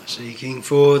Seeking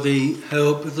for the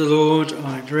help of the Lord,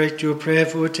 I direct your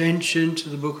prayerful attention to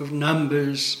the book of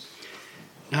Numbers.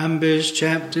 Numbers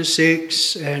chapter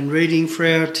 6, and reading for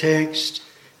our text,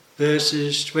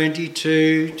 verses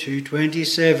 22 to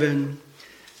 27,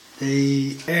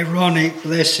 the Aaronic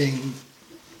blessing.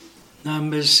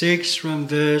 Numbers 6 from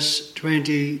verse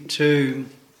 22.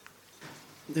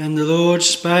 Then the Lord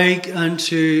spake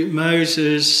unto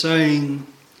Moses, saying,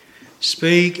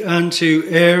 Speak unto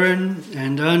Aaron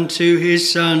and unto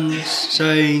his sons,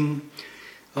 saying,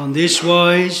 On this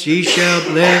wise ye shall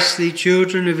bless the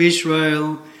children of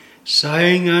Israel,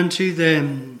 saying unto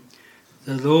them,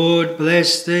 The Lord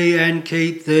bless thee and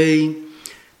keep thee.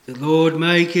 The Lord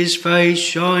make his face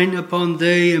shine upon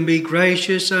thee and be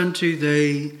gracious unto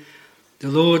thee. The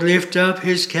Lord lift up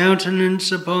his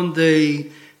countenance upon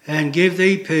thee and give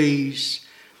thee peace.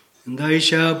 And they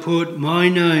shall put my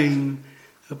name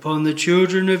upon the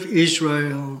children of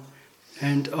Israel,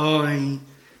 and I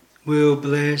will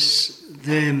bless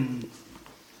them.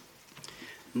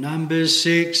 Numbers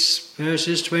 6,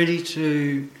 verses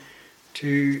 22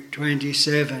 to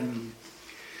 27.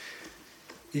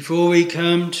 Before we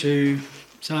come to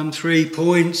some 3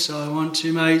 points, I want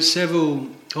to make several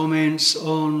comments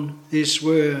on this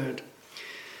word.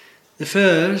 The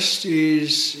first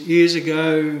is, years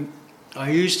ago, I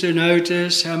used to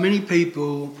notice how many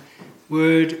people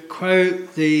would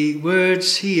quote the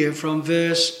words here from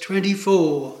verse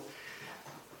 24,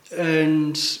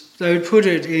 and they would put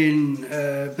it in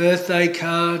birthday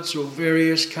cards or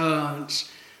various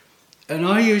cards. And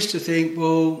I used to think,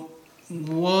 well,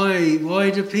 why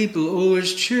do people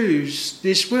always choose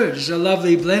this word? It's a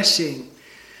lovely blessing.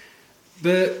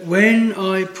 But when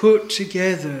I first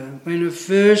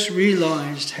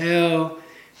realised how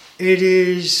it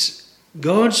is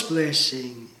God's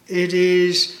blessing, it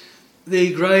is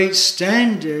the great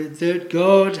standard that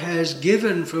God has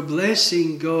given for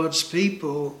blessing God's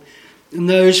people. And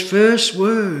those first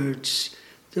words,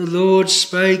 the Lord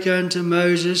spake unto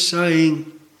Moses,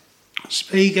 saying,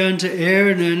 Speak unto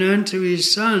Aaron and unto his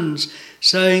sons,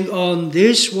 saying, On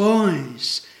this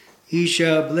wise ye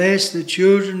shall bless the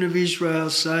children of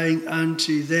Israel, saying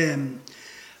unto them.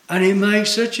 And it makes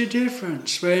such a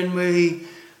difference when we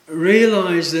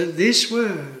realise that this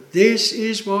word, this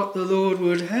is what the Lord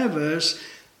would have us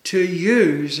to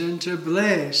use and to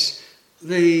bless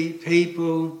the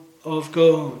people of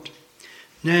God.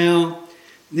 Now,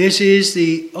 this is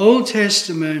the Old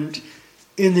Testament.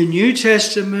 In the New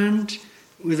Testament,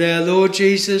 with our Lord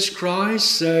Jesus Christ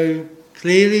so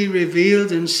clearly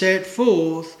revealed and set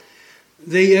forth,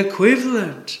 the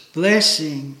equivalent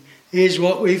blessing is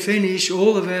what we finish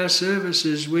all of our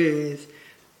services with.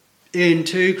 In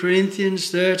 2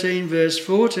 Corinthians 13 verse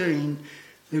 14,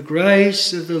 the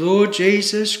grace of the Lord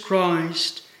Jesus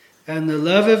Christ and the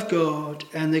love of God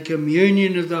and the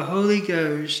communion of the Holy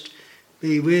Ghost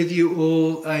be with you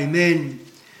all. Amen.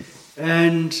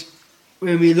 And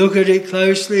when we look at it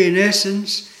closely, in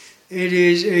essence, it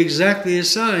is exactly the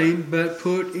same, but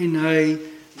put in a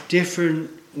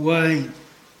different way.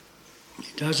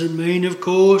 It doesn't mean, of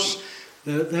course,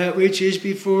 that which is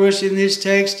before us in this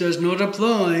text does not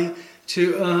apply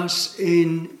to us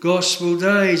in gospel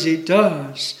days. It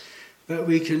does, but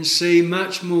we can see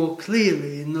much more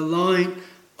clearly in the light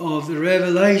of the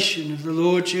revelation of the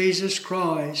Lord Jesus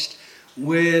Christ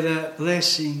where that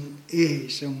blessing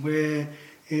is and where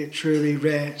it truly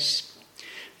rests.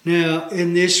 Now,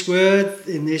 in this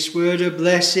word of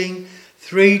blessing,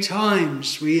 3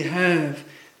 times we have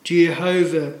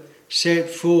Jehovah set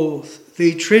forth.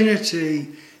 The Trinity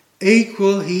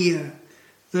equal here.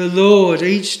 The Lord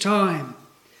each time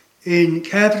in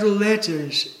capital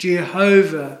letters,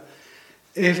 Jehovah.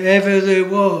 If ever there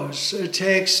was a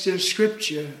text of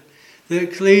Scripture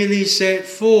that clearly set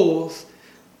forth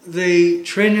the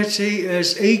Trinity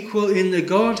as equal in the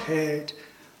Godhead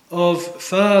of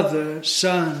Father,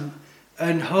 Son,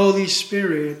 and Holy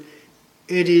Spirit,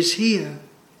 it is here.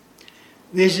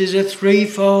 This is a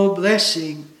threefold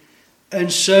blessing. And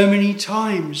so many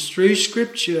times through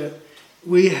Scripture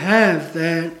we have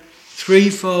that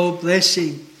threefold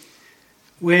blessing.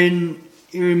 When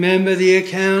you remember the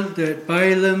account that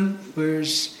Balaam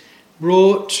was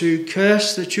brought to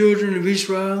curse the children of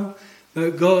Israel,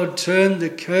 but God turned the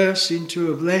curse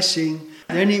into a blessing.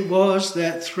 Then it was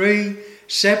that 3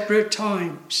 separate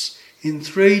times in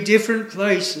 3 different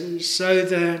places so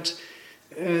that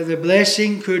the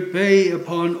blessing could be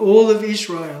upon all of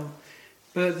Israel.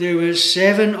 But there were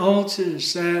 7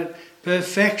 altars, that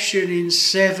perfection in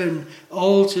 7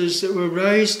 altars that were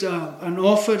raised up and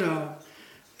offered up.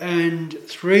 And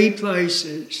 3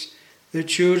 places the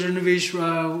children of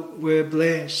Israel were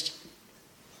blessed.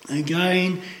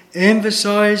 Again,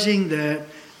 emphasizing that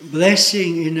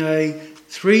blessing in a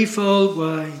threefold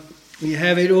way. We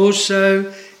have it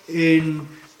also in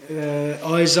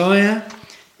Isaiah.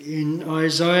 In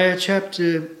Isaiah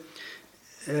chapter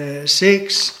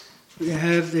 6, we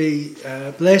have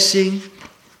the blessing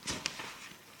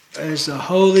as the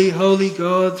holy, holy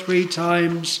God 3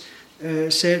 times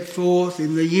set forth.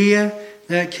 In the year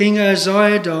that King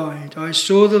Uzziah died, I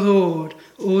saw the Lord,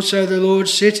 also the Lord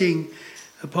sitting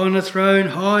upon a throne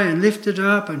high and lifted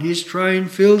up, and his train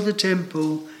filled the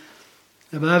temple.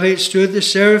 Above it stood the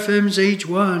seraphims, each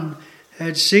one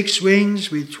had 6 wings.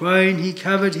 With twain he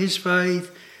covered his face,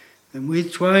 and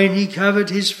with twain he covered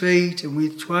his feet, and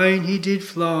with twain he did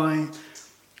fly.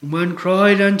 And one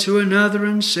cried unto another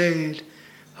and said,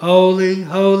 Holy,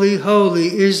 holy,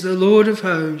 holy is the Lord of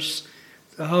hosts.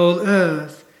 The whole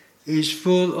earth is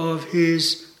full of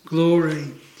his glory.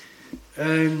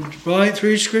 And right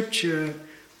through Scripture,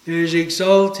 there is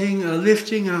exalting, a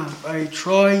lifting up, a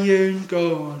triune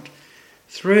God.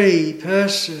 3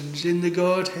 persons in the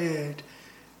Godhead,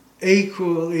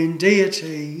 equal in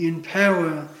deity, in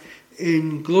power,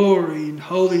 in glory, in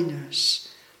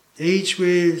holiness, each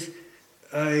with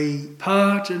a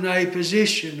part and a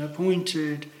position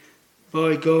appointed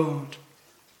by God.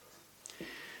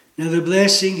 Now the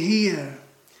blessing here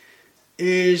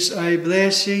is a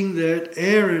blessing that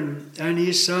Aaron and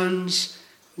his sons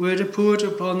were to put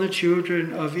upon the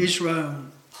children of Israel.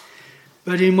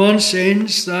 But in one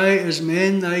sense, they as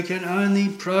men, they can only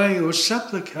pray or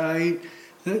supplicate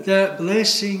that that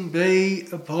blessing be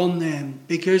upon them.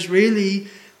 Because really,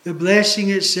 the blessing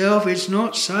itself is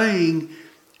not saying,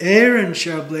 Aaron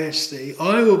shall bless thee,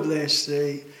 I will bless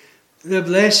thee. The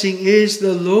blessing is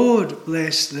the Lord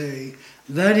bless thee.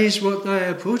 That is what they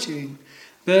are putting.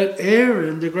 But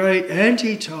Aaron, the great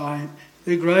antitype,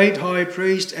 the great high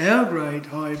priest, our great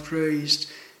high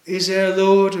priest, is our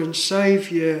Lord and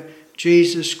Saviour,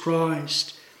 Jesus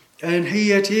Christ. And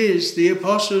he it is, the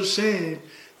apostle said,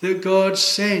 that God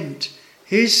sent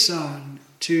his Son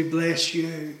to bless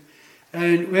you.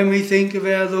 And when we think of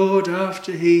our Lord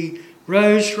after he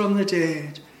rose from the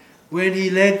dead, when he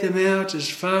led them out as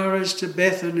far as to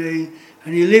Bethany,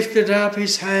 and he lifted up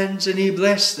his hands and he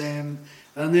blessed them,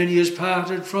 and then he was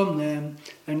parted from them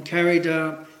and carried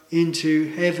up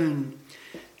into heaven.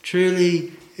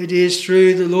 Truly, it is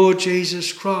through the Lord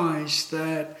Jesus Christ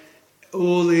that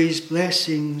all these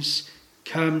blessings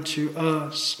come to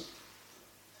us.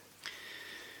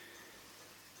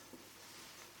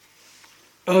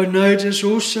 I notice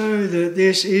also that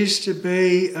this is to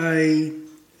be a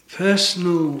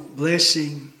personal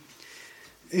blessing.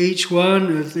 Each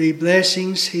one of the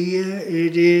blessings here,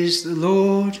 it is the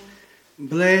Lord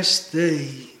bless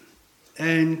thee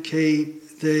and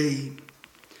keep thee.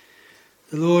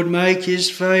 The Lord make his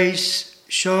face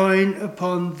shine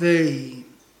upon thee.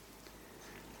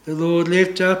 The Lord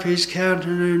lift up his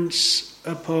countenance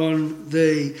upon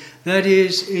thee. That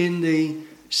is in the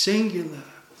singular.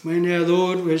 When our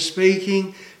Lord was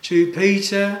speaking to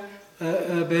Peter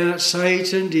about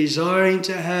Satan desiring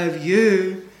to have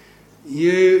you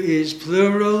is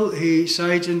plural.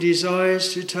 Satan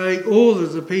desires to take all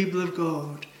of the people of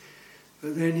God.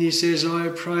 But then he says, I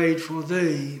prayed for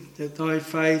thee, that thy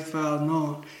faith fail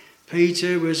not.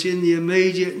 Peter was in the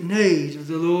immediate need of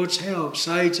the Lord's help.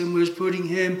 Satan was putting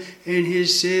him in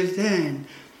his sieve then.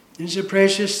 It's a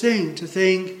precious thing to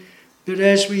think that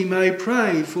as we may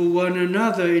pray for one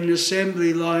another in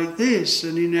assembly like this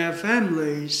and in our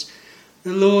families,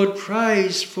 the Lord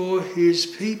prays for his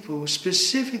people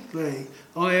specifically.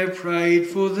 I have prayed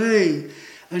for thee.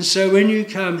 And so when you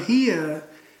come here,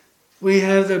 we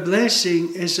have the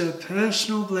blessing as a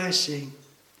personal blessing.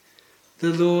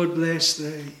 The Lord bless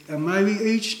thee. And may we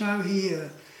each know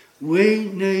here, we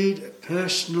need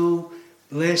personal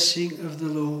blessing of the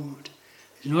Lord.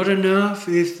 It's not enough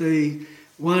if the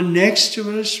one next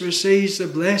to us receives the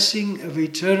blessing of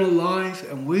eternal life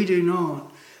and we do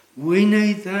not. We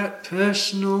need that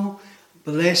personal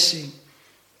blessing.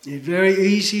 It's very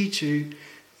easy to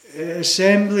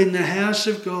assemble in the house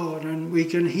of God and we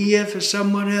can hear for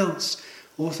someone else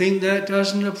or think that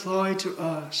doesn't apply to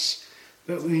us.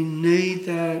 But we need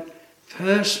that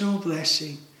personal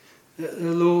blessing, that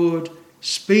the Lord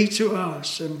speak to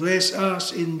us and bless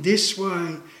us in this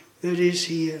way that is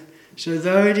here. So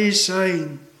though it is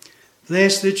saying,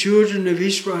 bless the children of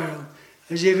Israel,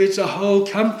 as if it's a whole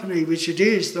company, which it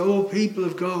is, the whole people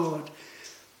of God.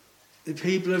 The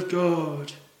people of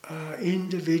God are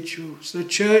individuals. The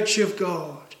church of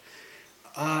God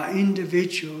are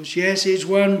individuals. Yes, it's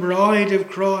one bride of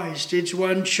Christ. It's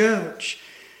one church.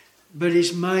 but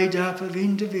is made up of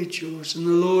individuals. And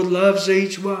the Lord loves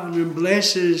each one and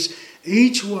blesses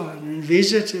each one and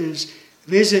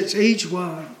visits each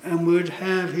one and would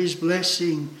have his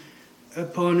blessing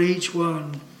upon each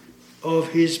one of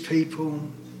his people.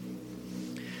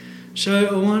 So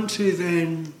I want to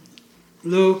then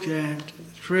look at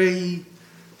 3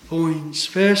 points.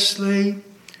 Firstly,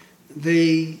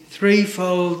 the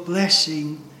threefold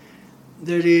blessing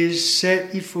that is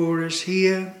set before us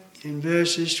here in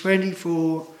verses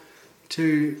 24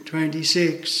 to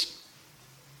 26.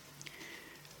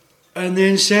 And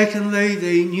then secondly,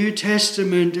 the New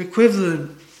Testament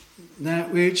equivalent,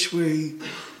 that which we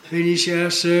finish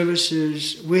our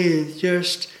services with,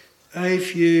 just a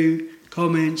few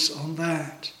comments on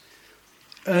that.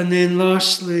 And then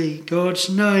lastly, God's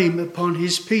name upon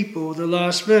his people, the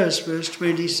last verse, verse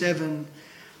 27.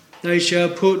 They shall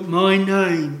put my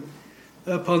name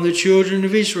upon the children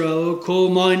of Israel, or call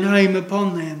my name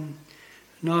upon them,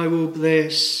 and I will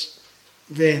bless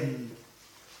them.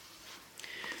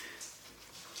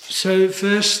 So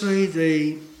firstly,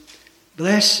 the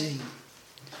blessing,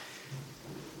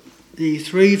 the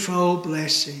threefold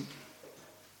blessing.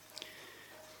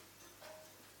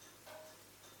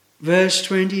 Verse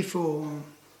 24,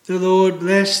 the Lord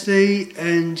bless thee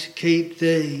and keep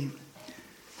thee.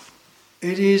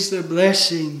 It is the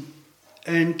blessing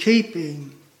and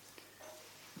keeping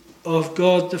of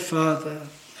God the Father.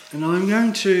 And I'm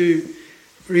going to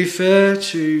refer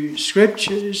to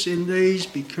scriptures in these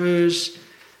because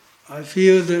I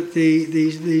feel that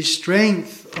the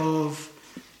strength of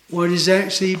what is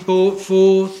actually brought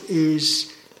forth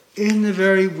is in the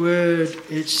very word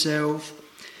itself.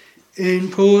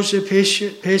 In Paul's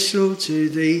epistle to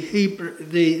the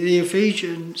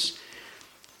Ephesians,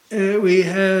 we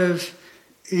have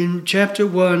in chapter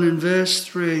 1 and verse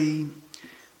 3,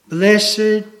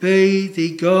 blessed be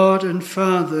the God and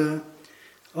Father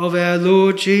of our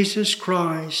Lord Jesus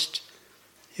Christ,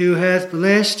 who hath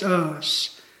blessed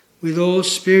us with all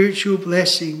spiritual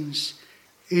blessings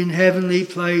in heavenly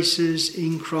places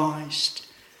in Christ.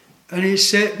 And it's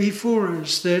set before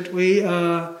us that we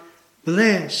are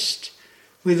blessed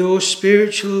with all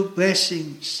spiritual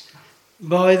blessings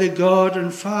by the God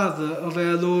and Father of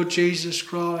our Lord Jesus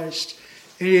Christ.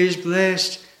 It is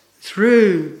blessed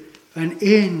through and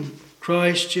in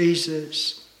Christ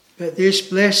Jesus. But this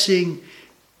blessing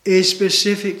is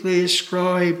specifically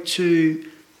ascribed to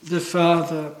the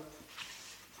Father.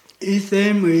 If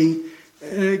then we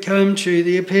come to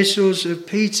the epistles of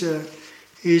Peter,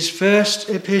 his first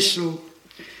epistle,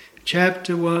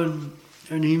 chapter 1,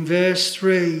 and in verse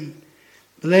 3,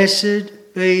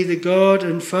 blessed be the God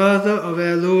and Father of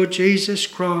our Lord Jesus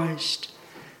Christ,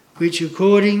 which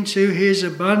according to his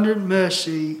abundant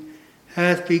mercy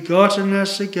hath begotten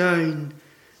us again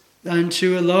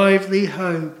unto a lively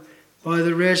hope by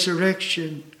the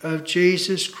resurrection of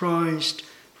Jesus Christ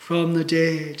from the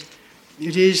dead.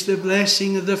 It is the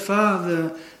blessing of the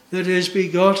Father that has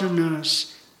begotten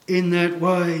us in that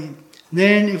way.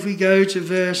 Then if we go to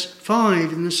verse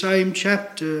 5 in the same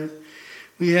chapter,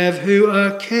 we have who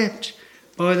are kept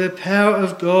by the power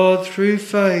of God through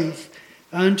faith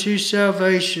unto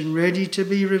salvation, ready to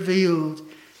be revealed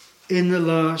in the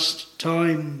last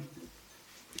time.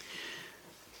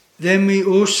 Then we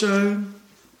also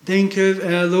think of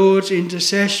our Lord's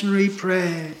intercessory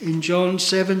prayer in John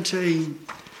 17.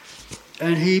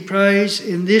 And he prays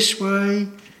in this way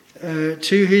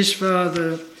to his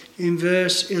Father in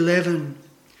verse 11.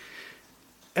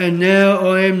 And now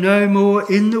I am no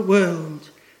more in the world,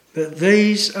 but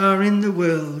these are in the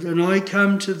world, and I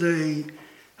come to thee.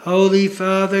 Holy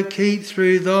Father, keep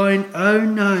through thine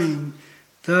own name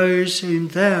those whom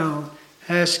thou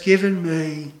hast given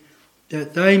me,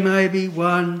 that they may be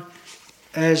one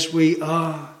as we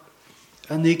are.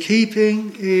 And the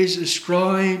keeping is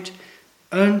ascribed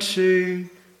unto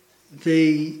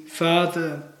the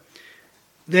Father.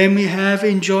 Then we have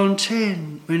in John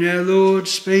 10, when our Lord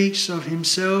speaks of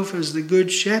himself as the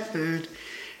Good Shepherd,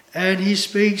 and he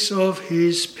speaks of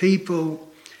his people.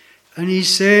 And he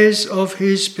says of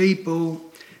his people,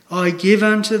 I give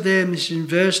unto them, this is in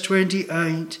verse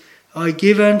 28, I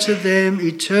give unto them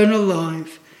eternal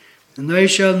life, and they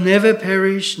shall never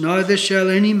perish, neither shall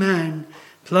any man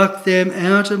pluck them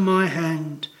out of my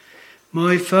hand.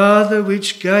 My Father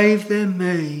which gave them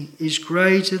me is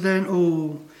greater than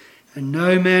all, and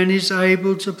no man is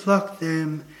able to pluck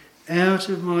them out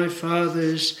of my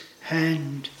Father's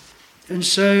hand. And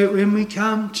so when we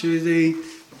come to the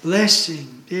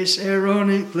blessing, this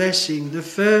Aaronic blessing, the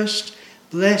first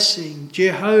blessing,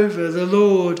 Jehovah the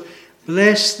Lord,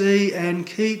 bless thee and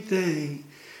keep thee,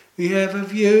 we have a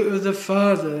view of the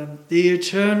Father, the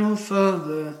eternal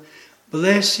Father,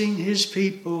 blessing his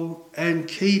people and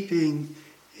keeping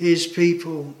his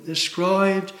people,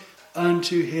 ascribed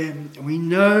unto him. And we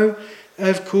know,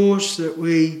 of course, that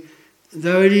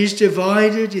though it is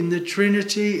divided in the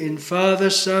Trinity, in Father,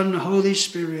 Son, Holy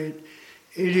Spirit,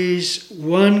 it is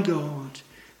one God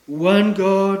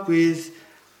with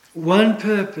one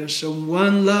purpose and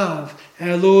one love.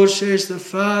 Our Lord says, the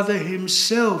Father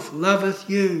himself loveth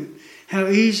you. How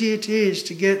easy it is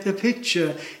to get the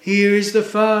picture. Here is the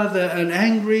Father, an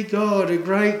angry God, a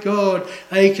great God,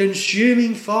 a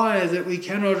consuming fire that we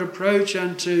cannot approach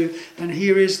unto. And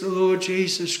here is the Lord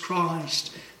Jesus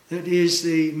Christ, that is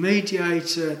the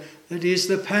mediator, that is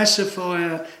the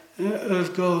pacifier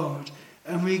of God.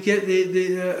 And we get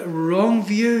the wrong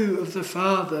view of the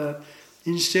Father,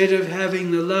 instead of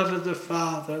having the love of the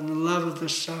Father and the love of the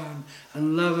Son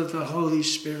and love of the Holy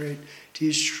Spirit. It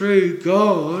is true,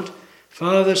 God,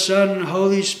 Father, Son and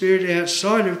Holy Spirit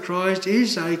outside of Christ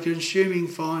is a consuming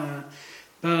fire.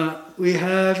 But we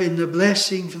have in the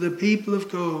blessing for the people of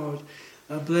God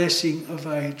a blessing of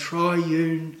a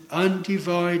triune,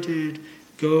 undivided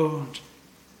God.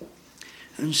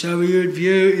 And so we would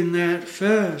view in that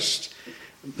first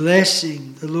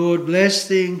blessing, the Lord bless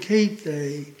thee and keep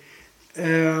thee,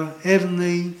 our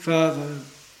Heavenly Father.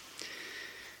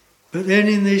 But then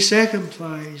in the second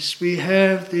place, we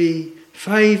have the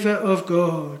favour of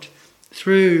God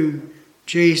through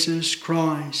Jesus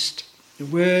Christ. The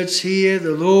words here,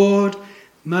 the Lord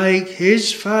make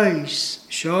his face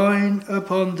shine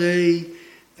upon thee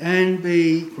and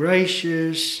be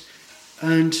gracious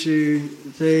unto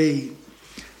thee.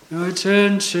 Now I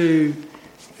turn to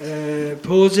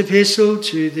Paul's epistle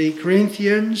to the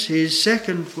Corinthians, his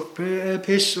second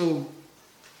epistle.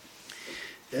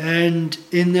 And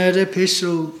in that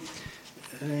epistle,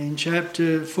 in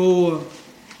chapter 4,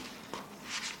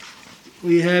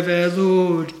 we have our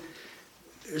Lord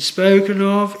spoken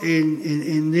of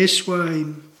in this way.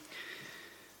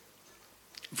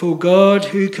 For God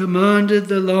who commanded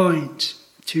the light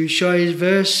to shine,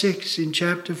 verse 6 in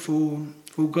chapter 4,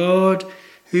 for God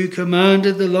who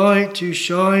commanded the light to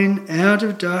shine out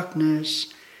of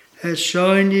darkness has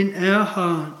shined in our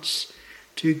hearts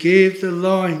to give the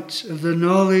light of the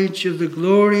knowledge of the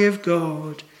glory of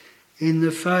God in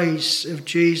the face of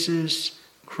Jesus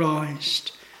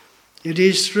Christ. It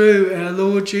is through our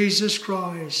Lord Jesus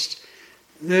Christ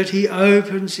that he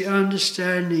opens the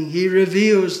understanding. He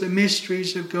reveals the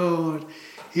mysteries of God.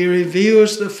 He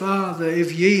reveals the Father.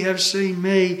 If ye have seen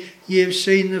me, ye have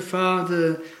seen the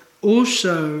Father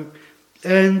also.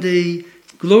 And the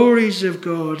glories of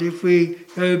God, if we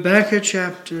go back a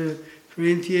chapter,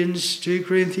 2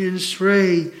 Corinthians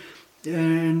 3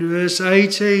 and verse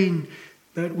 18,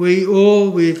 but we all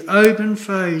with open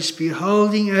face,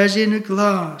 beholding as in a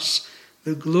glass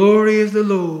the glory of the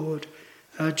Lord,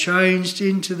 are changed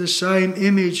into the same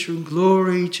image from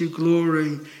glory to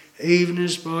glory, even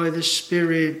as by the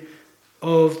Spirit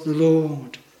of the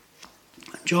Lord.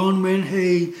 John, when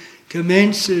he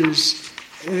commences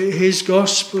his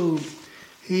gospel,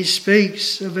 he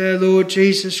speaks of our Lord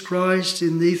Jesus Christ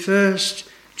in the first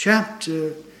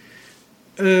chapter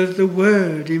of the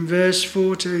Word, in verse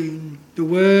 14. The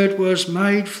Word was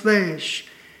made flesh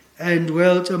and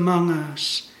dwelt among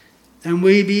us, and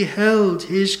we beheld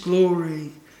his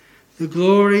glory, the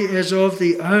glory as of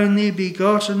the only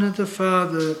begotten of the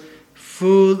Father,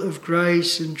 full of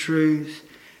grace and truth.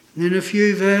 And then a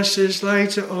few verses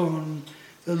later on,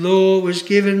 the law was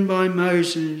given by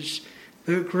Moses,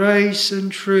 but grace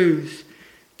and truth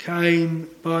came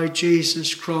by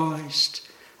Jesus Christ.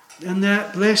 And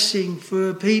that blessing for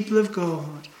the people of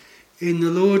God in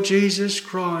the Lord Jesus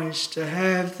Christ, to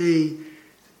have the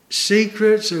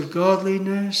secrets of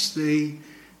godliness, the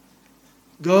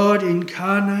God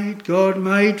incarnate, God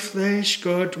made flesh,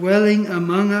 God dwelling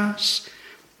among us,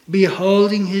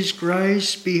 beholding his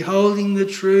grace, beholding the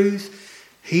truth,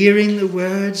 hearing the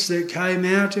words that came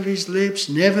out of his lips.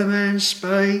 Never man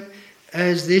spake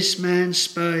as this man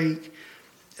spake.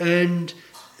 And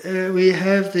we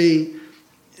have the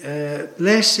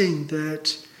blessing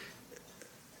that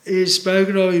is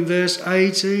spoken of in verse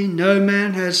 18. No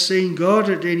man has seen God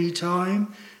at any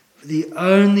time. The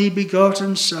only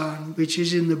begotten Son, which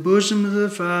is in the bosom of the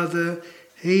Father,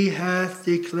 he hath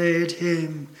declared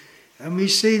him. And we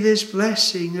see this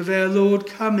blessing of our Lord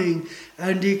coming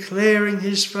and declaring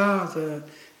his Father,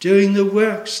 doing the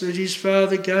works that his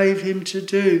Father gave him to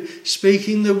do,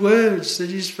 speaking the words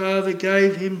that his Father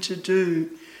gave him to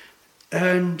do.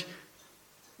 And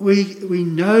we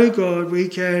know God, we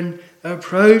can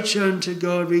approach unto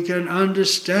God, we can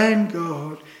understand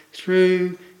God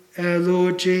through our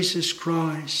Lord Jesus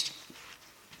Christ.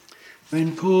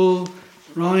 When Paul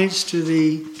writes to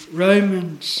the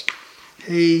Romans,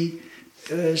 he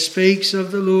speaks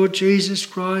of the Lord Jesus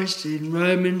Christ in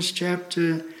Romans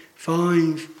chapter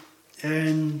 5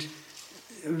 and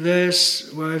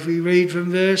if we read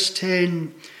from verse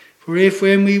 10, for if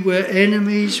when we were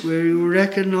enemies we were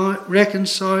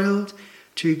reconciled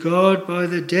to God by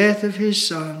the death of his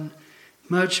Son,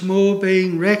 much more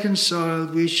being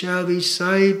reconciled we shall be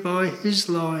saved by his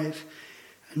life.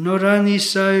 And not only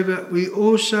so, but we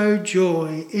also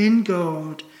joy in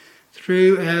God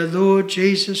through our Lord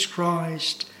Jesus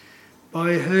Christ,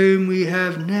 by whom we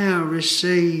have now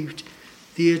received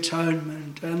the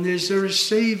atonement. And there's a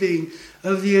receiving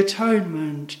of the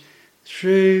atonement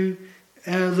through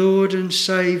our Lord and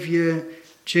Saviour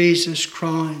Jesus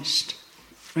Christ.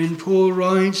 When Paul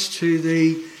writes to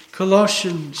the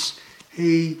Colossians,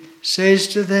 he says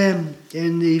to them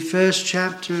in the first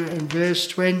chapter and verse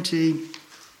 20,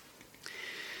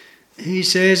 he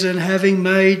says, and having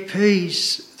made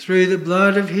peace through the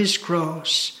blood of his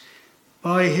cross,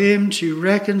 by him to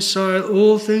reconcile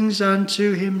all things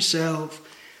unto himself,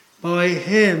 by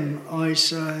him, I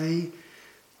say,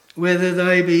 whether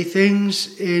they be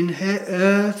things in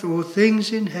earth or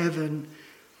things in heaven,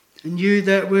 and you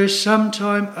that were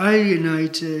sometime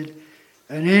alienated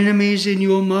and enemies in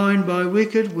your mind by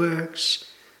wicked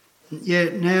works,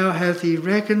 yet now hath he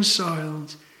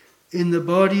reconciled in the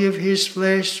body of his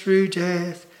flesh through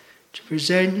death, to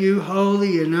present you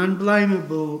holy and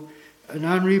unblameable and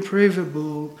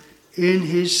unreprovable in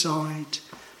his sight.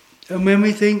 And when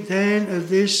we think then of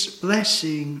this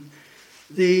blessing,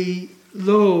 the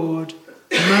Lord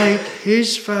make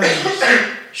his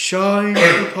face shine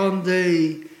upon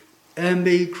thee and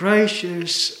be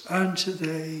gracious unto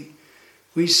thee.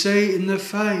 We see in the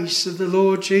face of the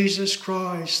Lord Jesus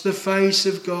Christ, the face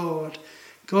of God,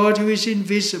 God who is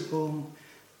invisible,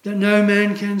 that no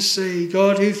man can see,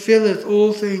 God who filleth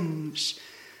all things.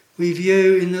 We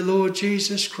view in the Lord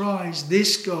Jesus Christ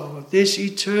this God, this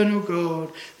eternal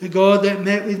God, the God that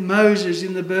met with Moses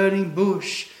in the burning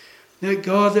bush, that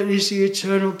God that is the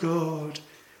eternal God.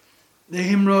 The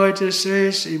hymn writer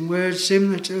says in words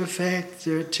similar to effect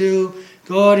that till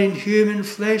God in human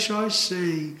flesh I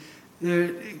see,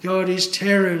 that God is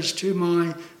terrors to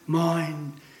my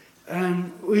mind.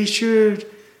 And we should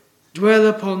dwell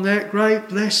upon that great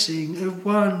blessing of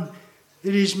one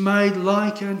that is made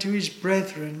like unto his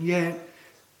brethren, yet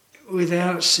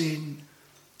without sin.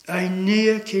 A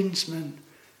near kinsman,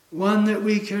 one that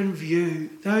we can view.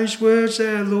 Those words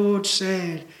our Lord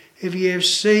said, if ye have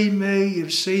seen me, ye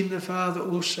have seen the Father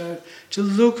also. To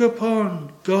look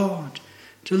upon God,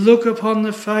 to look upon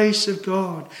the face of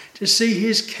God, to see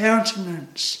his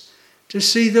countenance, to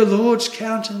see the Lord's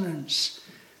countenance.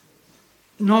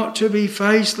 Not to be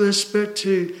faceless, but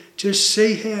to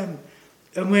see him.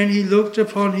 And when he looked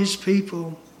upon his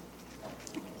people,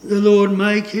 the Lord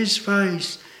make his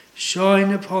face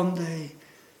shine upon thee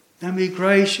and be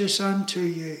gracious unto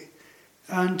you.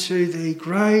 Unto thee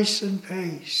grace and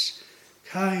peace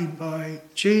came by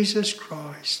Jesus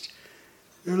Christ.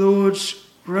 The Lord's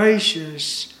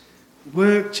gracious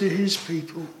work to his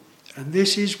people. And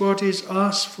this is what is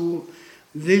asked for,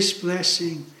 this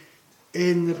blessing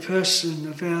in the person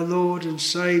of our Lord and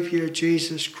Saviour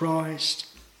Jesus Christ.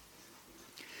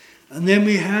 And then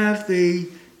we have the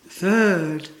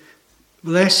third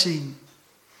blessing,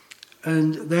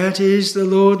 and that is the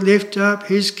Lord lift up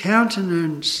his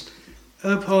countenance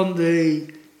upon thee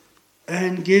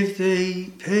and give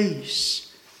thee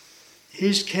peace.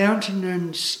 His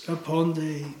countenance upon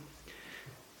thee.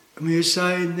 And we are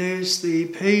saying this, the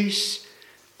peace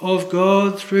of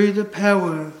God through the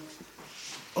power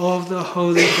of the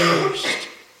Holy Ghost.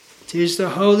 It is the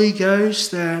Holy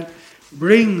Ghost that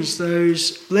brings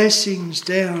those blessings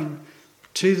down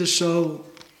to the soul.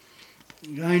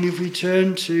 Again, if we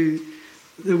turn to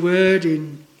the word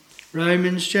in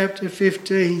Romans chapter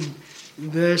 15,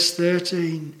 verse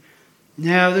 13.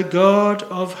 Now the God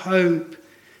of hope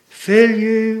fill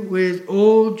you with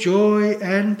all joy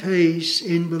and peace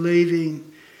in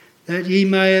believing, that ye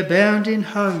may abound in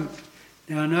hope.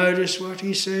 Now notice what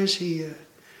he says here.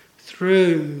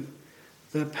 Through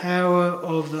the power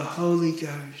of the Holy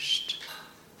Ghost.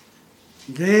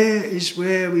 There is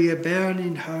where we abound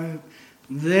in hope.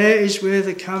 There is where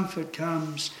the comfort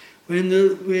comes. When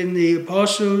the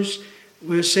apostles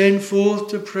were sent forth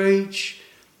to preach,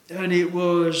 and it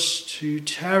was to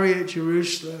tarry at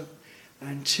Jerusalem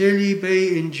until ye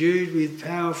be endued with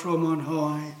power from on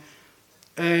high.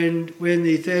 And when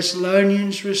the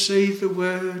Thessalonians received the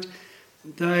word,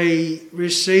 they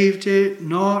received it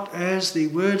not as the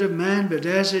word of man, but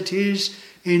as it is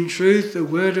in truth the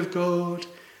word of God.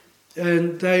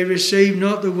 And they receive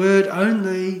not the word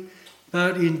only,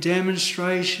 but in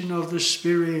demonstration of the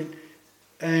Spirit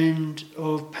and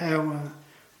of power.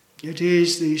 It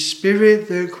is the Spirit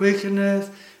that quickeneth,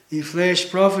 the flesh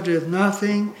profiteth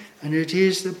nothing, and it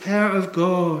is the power of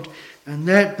God. And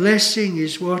that blessing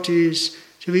is what is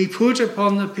to be put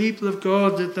upon the people of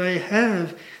God, that they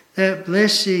have that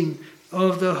blessing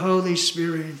of the Holy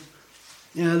Spirit.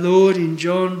 Our Lord in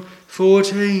John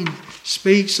 14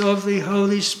 speaks of the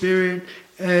Holy Spirit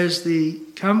as the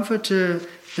Comforter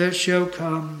that shall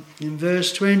come. In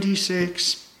verse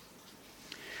 26,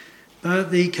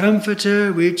 but the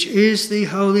Comforter, which is the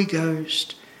Holy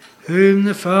Ghost, whom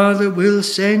the Father will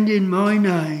send in my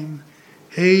name,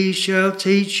 he shall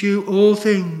teach you all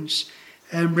things,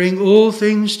 and bring all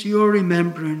things to your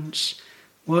remembrance,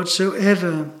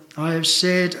 whatsoever I have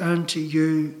said unto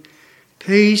you.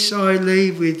 Peace I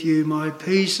leave with you, my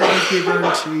peace I give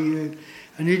unto you.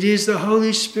 And it is the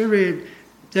Holy Spirit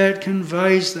that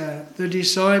conveys that. The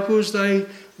disciples, they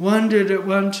wondered at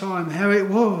one time how it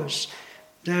was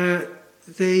that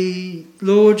the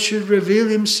Lord should reveal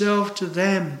himself to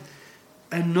them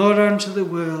and not unto the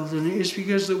world. And it is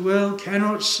because the world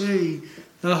cannot see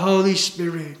the Holy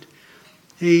Spirit.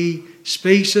 He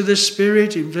speaks of the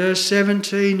Spirit in verse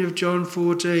 17 of John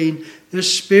 14, the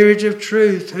Spirit of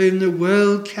truth, whom the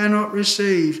world cannot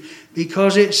receive,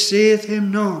 because it seeth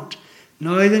him not,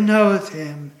 neither knoweth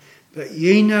him, but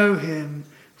ye know him,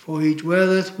 for he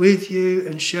dwelleth with you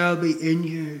and shall be in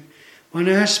you. One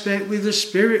aspect with the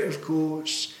Spirit, of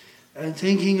course, and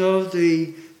thinking of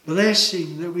the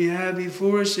blessing that we have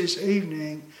before us this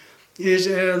evening, is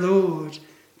our Lord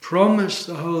promised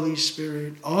the Holy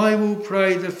Spirit. I will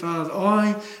pray the Father.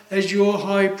 I as your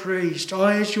high priest.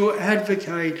 I as your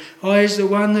advocate. I as the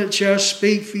one that shall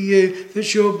speak for you, that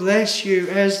shall bless you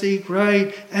as the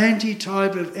great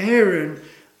antitype of Aaron.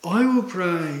 I will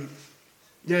pray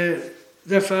that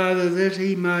the Father that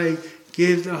he may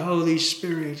give the Holy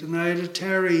Spirit. And they had to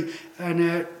tarry, and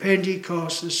at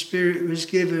Pentecost the Spirit was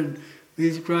given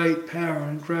with great power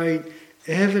and great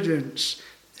evidence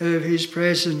of his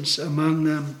presence among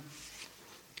them.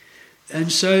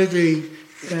 And so the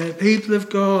people of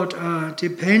God are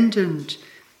dependent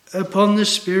upon the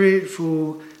Spirit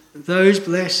for those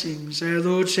blessings. Our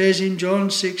Lord says in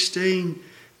John 16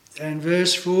 and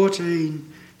verse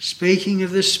 14, speaking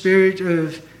of the Spirit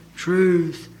of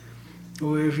truth,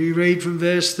 or if you read from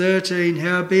verse 13,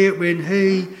 howbeit when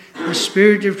he, the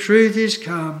Spirit of truth, is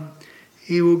come,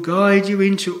 he will guide you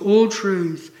into all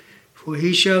truth, for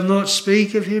he shall not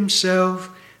speak of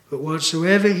himself, but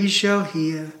whatsoever he shall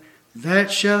hear,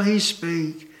 that shall he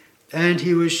speak, and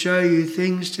he will show you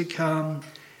things to come.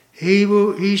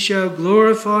 He shall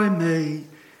glorify me,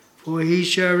 for he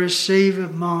shall receive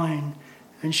of mine,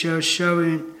 and shall show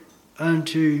it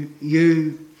unto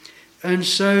you. And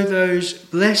so those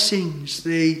blessings,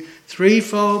 the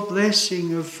threefold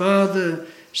blessing of Father,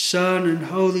 Son, and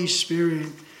Holy Spirit,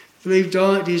 I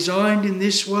believe designed in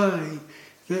this way,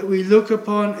 that we look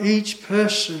upon each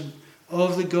person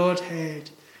of the Godhead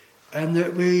and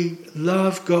that we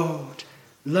love God,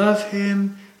 love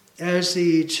him as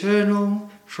the eternal,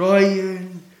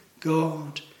 triune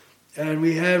God. And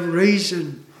we have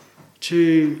reason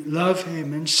to love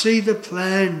him and see the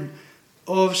plan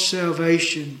of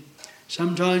salvation.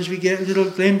 Sometimes we get little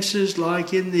glimpses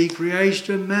like in the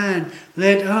creation of man.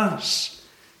 Let us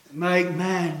make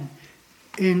man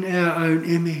in our own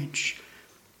image.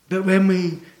 But when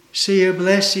we see a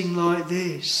blessing like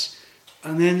this,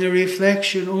 and then the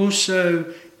reflection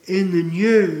also in the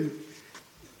new,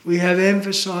 we have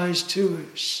emphasized to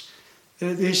us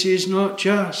that this is not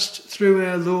just through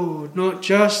our Lord, not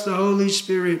just the Holy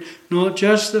Spirit, not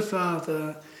just the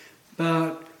Father,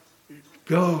 but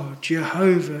God,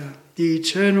 Jehovah, the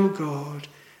eternal God,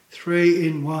 three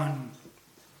in one.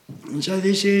 And so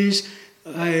this is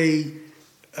a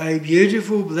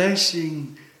beautiful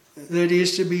blessing that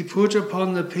is to be put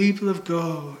upon the people of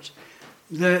God,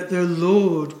 that the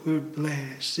Lord would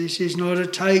bless. This is not a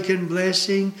taken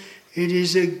blessing, it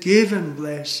is a given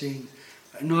blessing,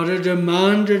 not a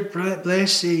demanded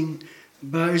blessing,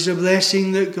 but is a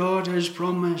blessing that God has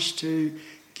promised to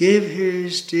give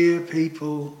his dear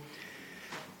people.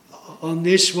 On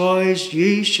this wise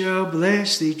ye shall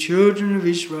bless the children of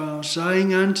Israel,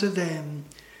 saying unto them,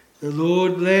 the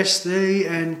Lord bless thee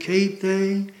and keep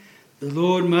thee. The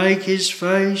Lord make his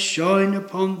face shine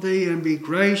upon thee and be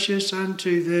gracious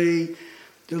unto thee.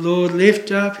 The Lord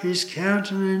lift up his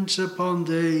countenance upon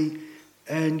thee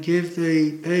and give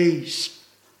thee peace.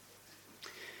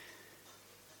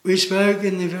 We spoke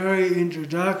in the very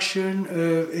introduction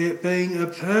of it being a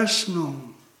personal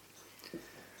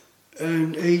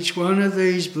And each one of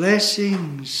these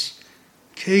blessings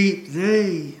keep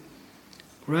thee,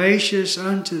 gracious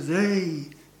unto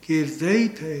thee, give thee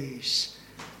peace.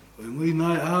 When we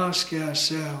may ask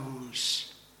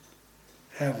ourselves,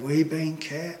 have we been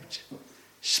kept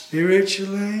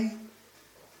spiritually,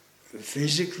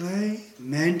 physically,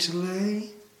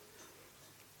 mentally?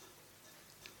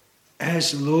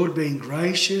 Has the Lord been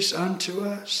gracious unto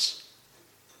us?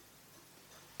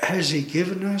 Has He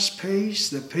given us peace,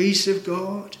 the peace of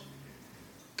God?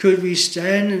 Could we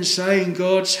stand and say in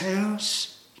God's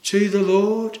house to the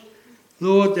Lord,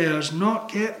 Lord, thou hast not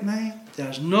kept me, thou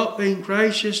hast not been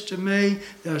gracious to me,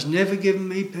 thou hast never given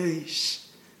me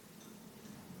peace.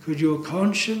 Could your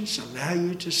conscience allow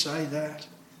you to say that?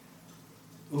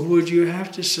 Or would you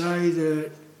have to say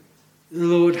that the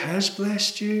Lord has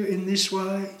blessed you in this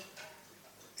way?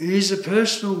 It is a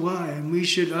personal way, and we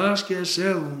should ask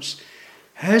ourselves,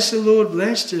 has the Lord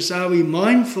blessed us? Are we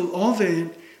mindful of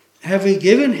it? Have we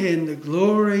given Him the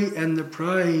glory and the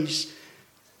praise?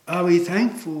 Are we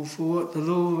thankful for what the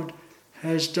Lord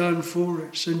has done for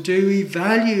us? And do we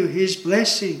value His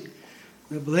blessing?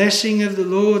 The blessing of the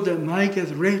Lord that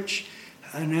maketh rich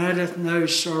and addeth no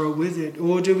sorrow with it.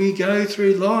 Or do we go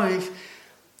through life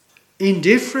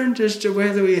indifferent as to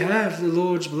whether we have the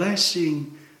Lord's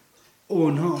blessing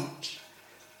or not?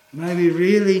 May we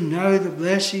really know the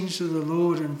blessings of the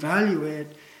Lord and value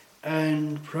it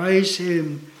and praise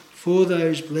Him for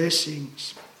those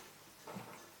blessings.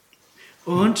 I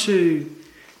want to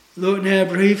look now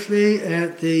briefly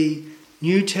at the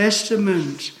New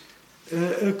Testament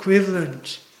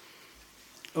equivalent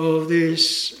of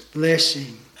this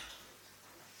blessing.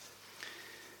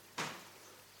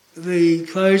 The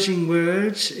closing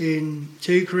words in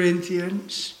 2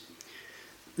 Corinthians: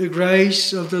 the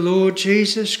grace of the Lord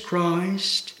Jesus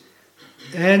Christ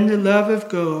and the love of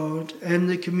God and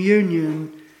the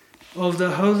communion of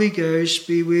the Holy Ghost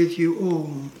be with you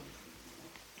all.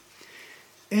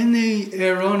 In the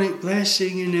Aaronic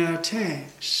blessing in our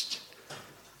text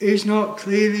is not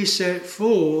clearly set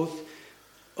forth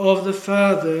of the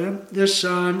Father, the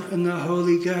Son and the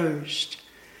Holy Ghost.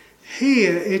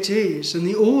 Here it is, and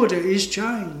the order is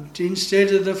changed.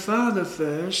 Instead of the Father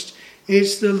first,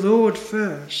 it's the Lord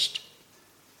first.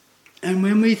 And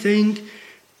when we think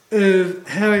of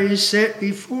how it is set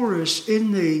before us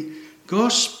in the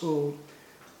Gospel,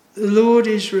 the Lord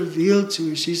is revealed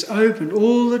to us. He's opened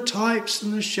all the types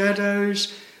and the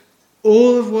shadows,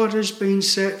 all of what has been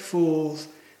set forth.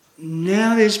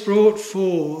 Now there's brought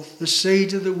forth the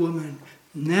seed of the woman.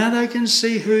 Now they can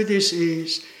see who this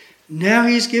is. Now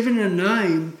He's given a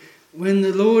name. When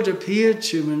the Lord appeared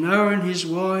to Manoah and his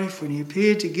wife, when He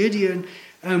appeared to Gideon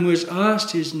and was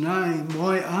asked his name,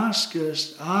 why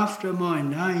askest after my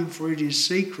name, for it is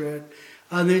secret?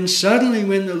 And then suddenly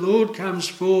when the Lord comes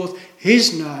forth,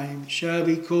 His name shall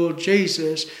be called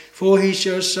Jesus, for He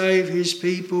shall save His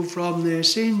people from their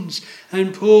sins.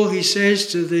 And Paul, he says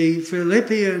to the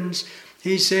Philippians,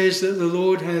 he says that the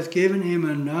Lord hath given him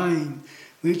a name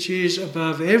which is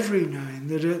above every name,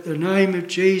 that at the name of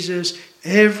Jesus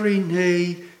every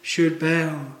knee should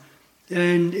bow.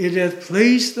 And it hath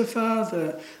pleased the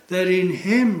Father that in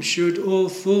Him should all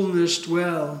fullness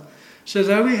dwell. So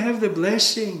though we have the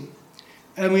blessing,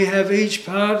 and we have each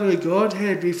part of the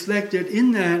Godhead reflected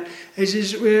in that, as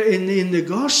is where in the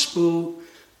Gospel,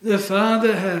 the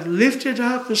Father hath lifted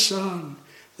up the Son.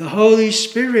 The Holy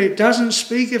Spirit doesn't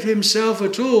speak of Himself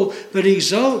at all, but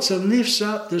exalts and lifts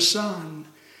up the Son.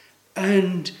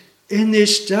 And in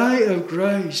this day of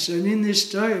grace and in this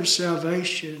day of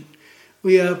salvation,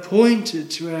 we are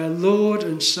pointed to our Lord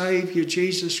and Saviour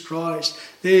Jesus Christ.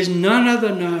 There is none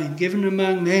other name given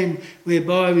among men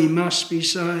whereby we must be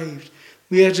saved.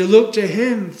 We are to look to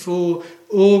Him for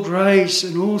all grace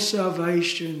and all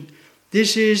salvation.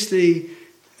 This is the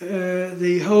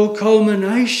whole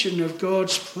culmination of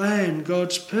God's plan.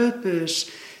 God's purpose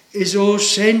is all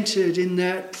centred in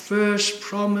that first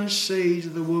promised seed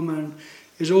of the woman.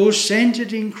 Is all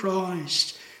centred in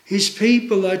Christ. His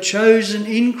people are chosen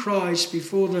in Christ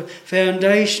before the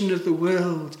foundation of the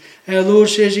world. Our Lord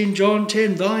says in John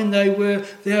 10, thine they were,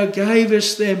 thou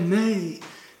gavest them me.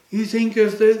 You think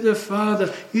of the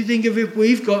Father. You think of if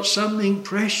we've got something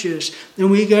precious and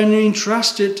we're going to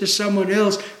entrust it to someone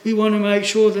else, we want to make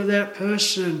sure that that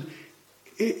person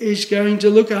is going to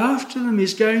look after them,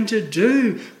 is going to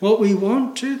do what we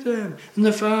want to them. And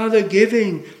the Father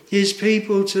giving His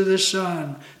people to the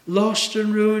Son, lost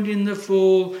and ruined in the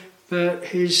fall, but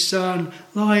His Son,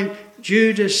 like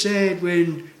Judah said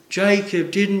when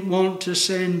Jacob didn't want to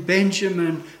send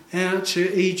Benjamin out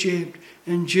to Egypt,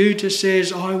 and Judah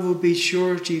says, I will be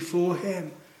surety for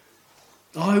him.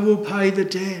 I will pay the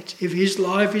debt. If his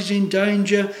life is in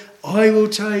danger, I will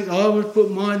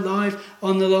put my life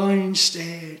on the line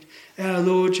instead. Our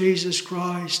Lord Jesus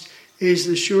Christ is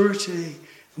the surety.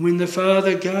 When the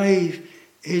Father gave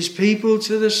his people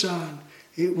to the Son,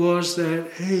 it was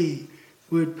that he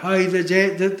would pay the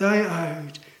debt that they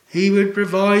owed. He would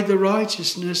provide the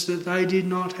righteousness that they did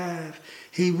not have.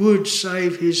 He would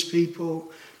save his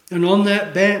people. And on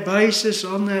that basis,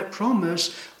 on that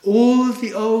promise, all of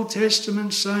the Old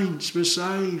Testament saints were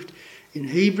saved. In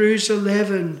Hebrews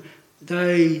 11,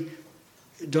 they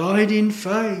died in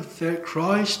faith that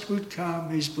Christ would come,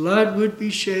 his blood would be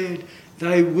shed,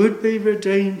 they would be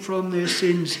redeemed from their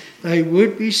sins, they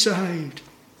would be saved.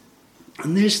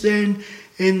 And this then,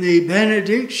 in the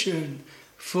benediction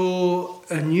for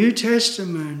a New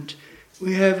Testament,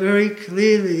 we have very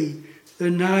clearly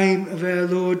the name of our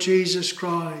Lord Jesus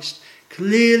Christ,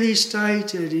 clearly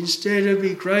stated. Instead of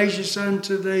be gracious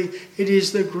unto thee, it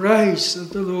is the grace of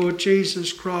the Lord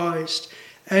Jesus Christ,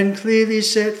 and clearly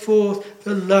set forth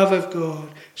the love of God,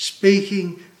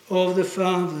 speaking of the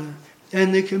Father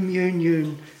and the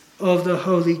communion of the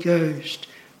Holy Ghost.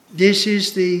 This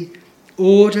is the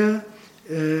order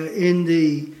in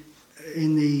the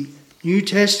New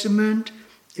Testament.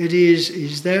 It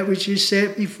is that which is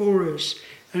set before us.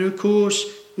 And of course,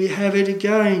 we have it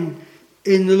again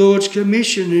in the Lord's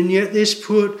Commission, and yet this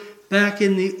put back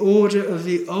in the order of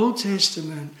the Old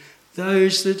Testament,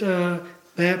 those that are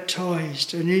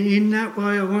baptized. And in that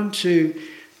way, I want to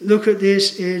look at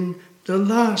this in the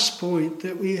last point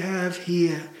that we have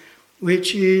here,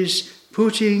 which is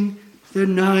putting the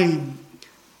name,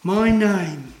 my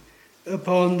name,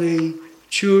 upon the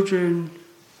children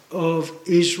of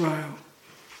Israel.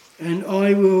 And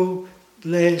I will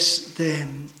bless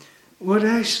them. What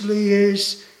actually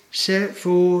is set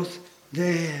forth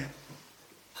there.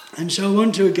 And so I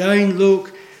want to again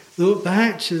look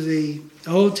back to the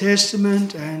Old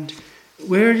Testament and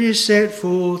where it is set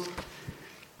forth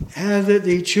how that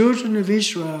the children of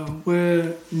Israel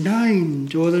were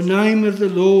named, or the name of the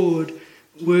Lord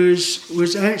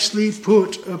was actually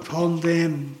put upon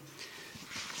them.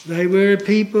 They were a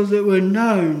people that were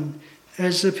known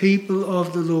as the people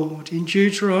of the Lord. In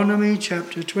Deuteronomy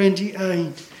chapter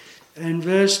 28 and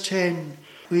verse 10,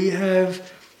 we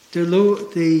have the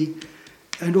Lord,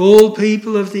 and all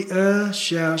people of the earth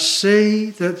shall see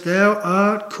that thou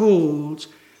art called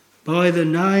by the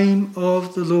name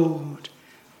of the Lord,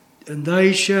 and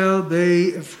they shall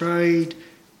be afraid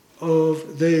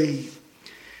of thee.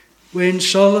 When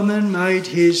Solomon made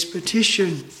his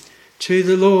petition to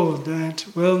the Lord, that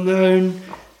well-known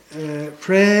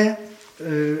prayer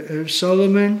of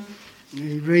Solomon,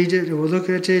 you read it or look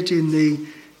at it in the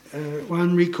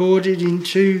one recorded in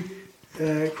 2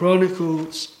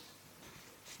 Chronicles.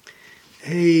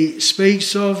 He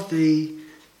speaks of the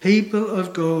people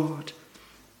of God,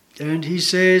 and he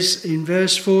says in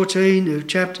verse 14 of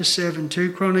chapter 7,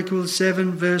 2 Chronicles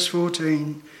 7 verse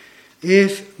 14,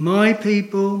 if my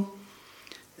people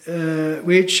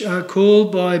which are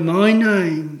called by my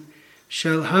name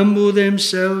shall humble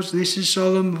themselves, this is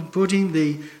Solomon putting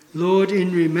the Lord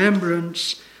in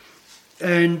remembrance,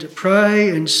 and pray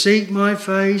and seek my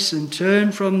face and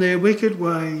turn from their wicked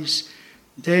ways,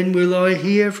 then will I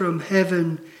hear from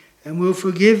heaven and will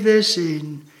forgive their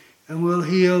sin and will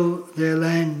heal their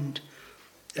land.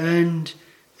 And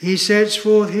he sets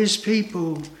forth his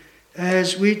people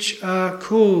as which are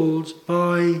called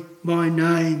by my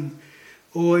name,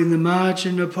 or in the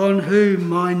margin, upon whom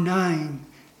my name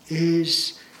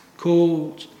is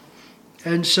called.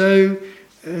 And so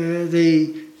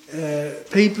the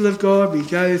people of God, we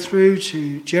go through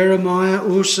to Jeremiah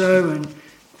also, and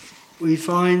we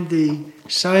find the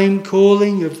same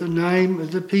calling of the name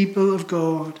of the people of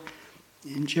God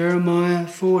in Jeremiah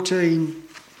 14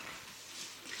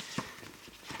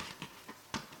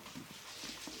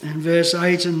 and verse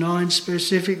 8 and 9,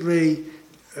 specifically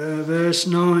verse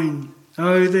 9.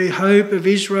 O the hope of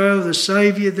Israel, the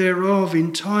Saviour thereof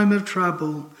in time of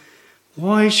trouble,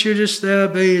 why shouldest thou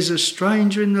be as a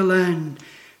stranger in the land,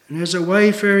 and as a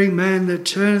wayfaring man that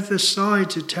turneth aside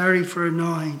to tarry for a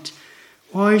night?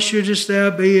 Why shouldest thou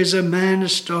be as a man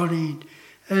astonished,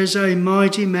 as a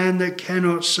mighty man that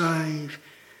cannot save?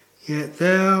 Yet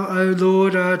thou, O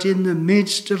Lord, art in the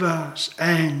midst of us,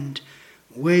 and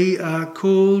we are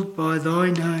called by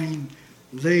thy name.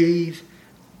 Leave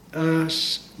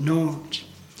us not.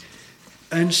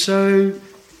 And so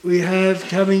we have,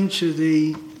 coming to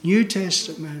the New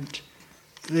Testament,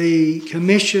 the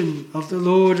commission of the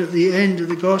Lord at the end of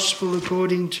the Gospel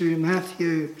according to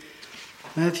Matthew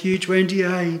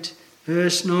 28,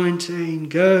 verse 19.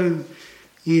 Go,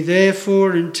 Ye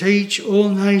therefore and teach all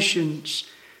nations,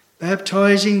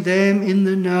 baptizing them in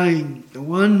the name, the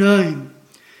one name,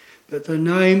 but the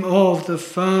name of the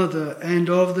Father and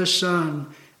of the Son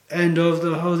and of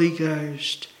the Holy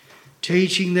Ghost,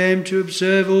 teaching them to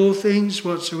observe all things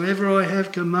whatsoever I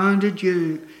have commanded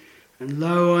you. And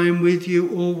lo, I am with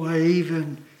you always,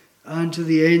 even unto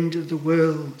the end of the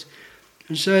world.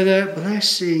 And so that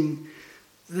blessing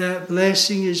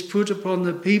is put upon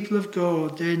the people of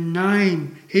God. Their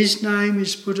name, his name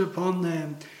is put upon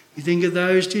them. We think of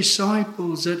those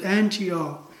disciples at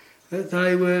Antioch, that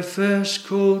they were first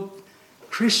called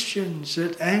Christians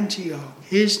at Antioch.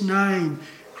 His name,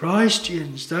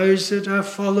 Christians, those that are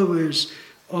followers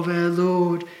of our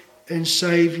Lord and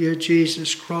Saviour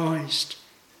Jesus Christ.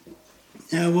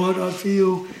 Now what I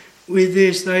feel with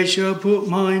this, they shall put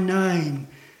my name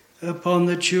upon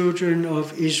the children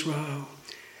of Israel.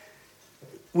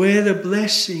 Where the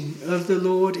blessing of the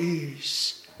Lord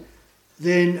is,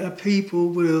 then a people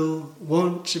will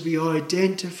want to be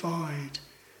identified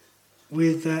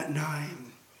with that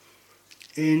name.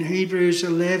 In Hebrews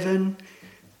 11,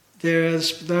 there are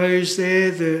those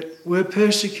there that were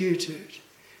persecuted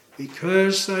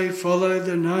because they followed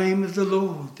the name of the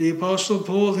Lord. The Apostle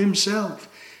Paul himself,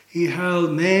 he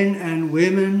held men and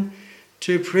women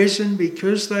to prison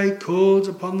because they called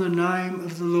upon the name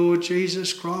of the Lord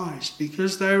Jesus Christ,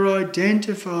 because they were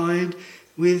identified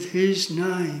with his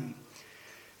name.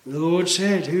 The Lord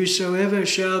said, whosoever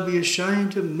shall be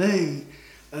ashamed of me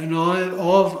and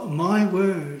of my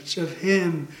words, of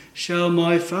him shall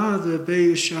my Father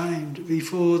be ashamed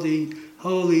before the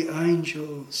holy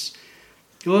angels.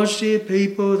 God's dear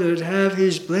people that have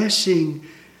his blessing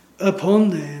upon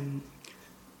them,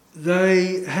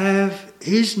 they have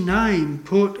his name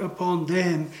put upon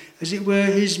them, as it were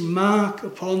his mark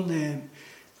upon them.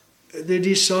 The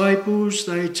disciples,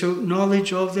 they took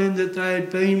knowledge of them that they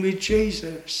had been with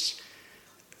Jesus.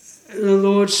 The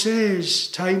Lord says,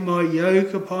 take my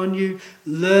yoke upon you,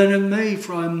 learn of me,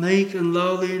 for I am meek and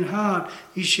lowly in heart.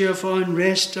 You shall find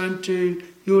rest unto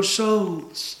your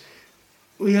souls.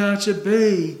 We are to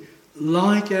be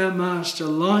like our Master,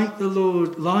 like the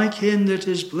Lord, like him that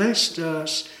has blessed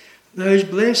us. Those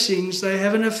blessings, they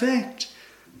have an effect.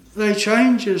 They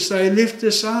change us, they lift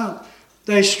us up,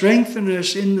 they strengthen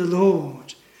us in the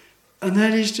Lord. And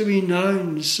that is to be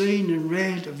known, seen and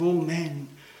read of all men.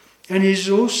 And it is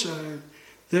also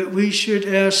that we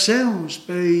should ourselves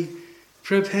be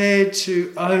prepared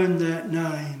to own that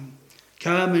name.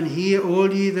 Come and hear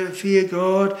all ye that fear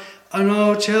God, and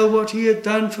I'll tell what he hath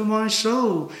done for my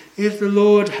soul. If the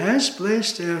Lord has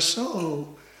blessed our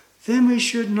soul, then we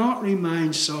should not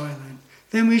remain silent.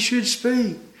 Then we should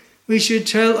speak. We should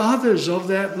tell others of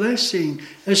that blessing,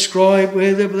 ascribe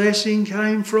where the blessing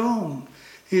came from.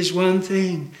 Here's one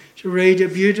thing, to read a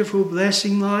beautiful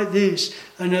blessing like this,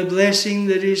 and a blessing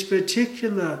that is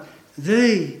particular,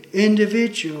 the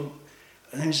individual.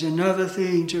 And there's another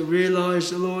thing, to realise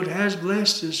the Lord has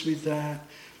blessed us with that,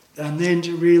 and then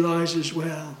to realise as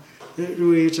well that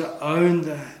we are to own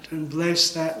that and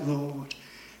bless that Lord.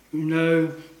 You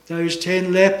know, those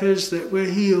 10 lepers that were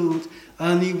healed,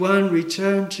 only one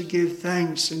returned to give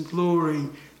thanks and glory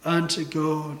unto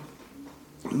God.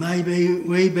 Maybe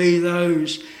we be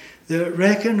those that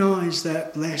recognise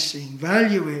that blessing,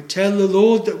 value it, tell the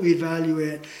Lord that we value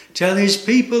it, tell his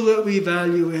people that we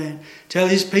value it, tell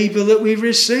his people that we've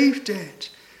received it.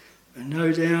 And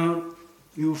no doubt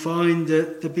you'll find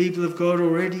that the people of God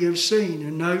already have seen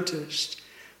and noticed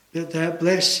that that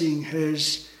blessing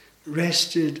has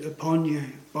rested upon you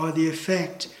by the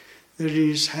effect that it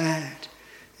has had.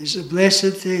 It's a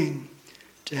blessed thing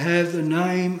to have the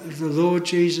name of the Lord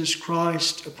Jesus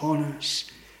Christ upon us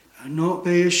and not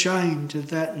be ashamed of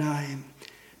that name,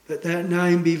 but that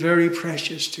name be very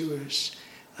precious to us.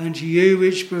 And to you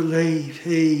which believe,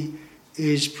 he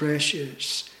is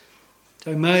precious.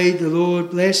 So may the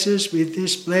Lord bless us with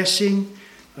this blessing.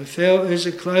 I felt as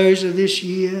a close of this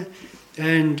year,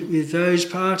 and with those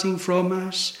parting from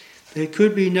us, there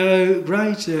could be no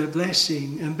greater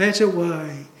blessing and better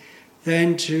way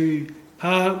than to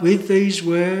part with these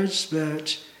words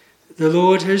that the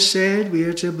Lord has said we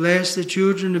are to bless the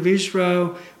children of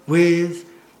Israel with,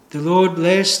 the Lord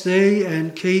bless thee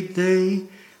and keep thee,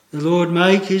 the Lord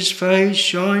make his face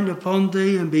shine upon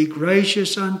thee and be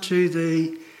gracious unto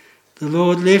thee, the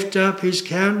Lord lift up his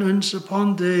countenance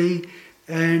upon thee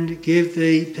and give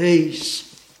thee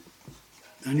peace.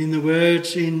 And in the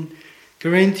words in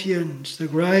Corinthians, the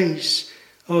grace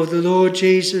of the Lord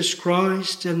Jesus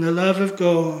Christ and the love of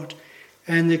God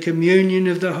and the communion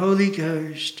of the Holy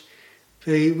Ghost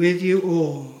be with you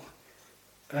all.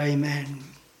 Amen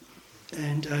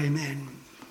and amen.